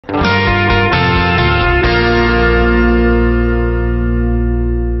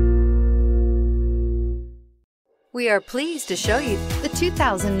We are pleased to show you the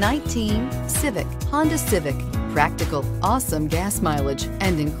 2019 Civic, Honda Civic. Practical, awesome gas mileage,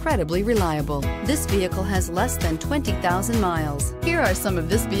 and incredibly reliable. This vehicle has less than 20,000 miles. Here are some of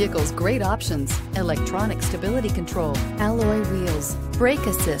this vehicle's great options: electronic stability control, alloy wheels, brake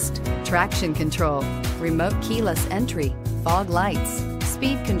assist, traction control, remote keyless entry, fog lights,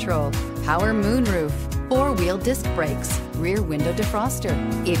 speed control, power moonroof, four-wheel disc brakes, rear window defroster.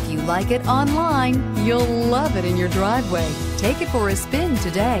 If you like it online, you'll love it in your driveway. Take it for a spin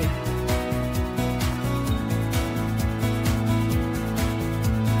today.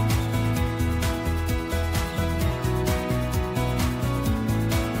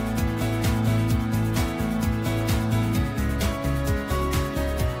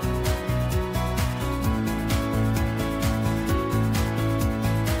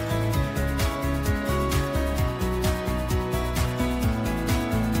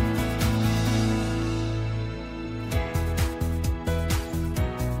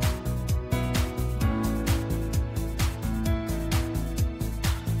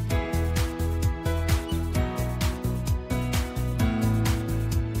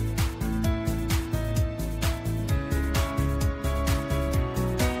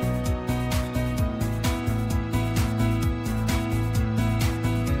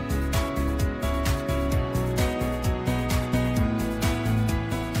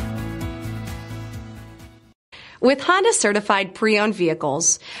 With Honda certified pre-owned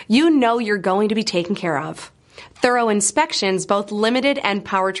vehicles, you know you're going to be taken care of. Thorough inspections, both limited and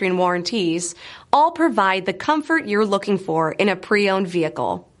powertrain warranties, all provide the comfort you're looking for in a pre-owned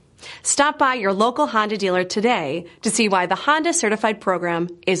vehicle. Stop by your local Honda dealer today to see why the Honda certified program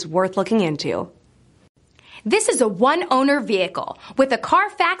is worth looking into. This is a one-owner vehicle with a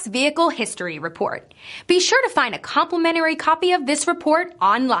Carfax Vehicle History Report. Be sure to find a complimentary copy of this report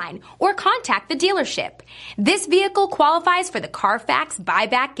online or contact the dealership. This vehicle qualifies for the Carfax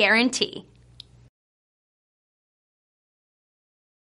Buyback Guarantee.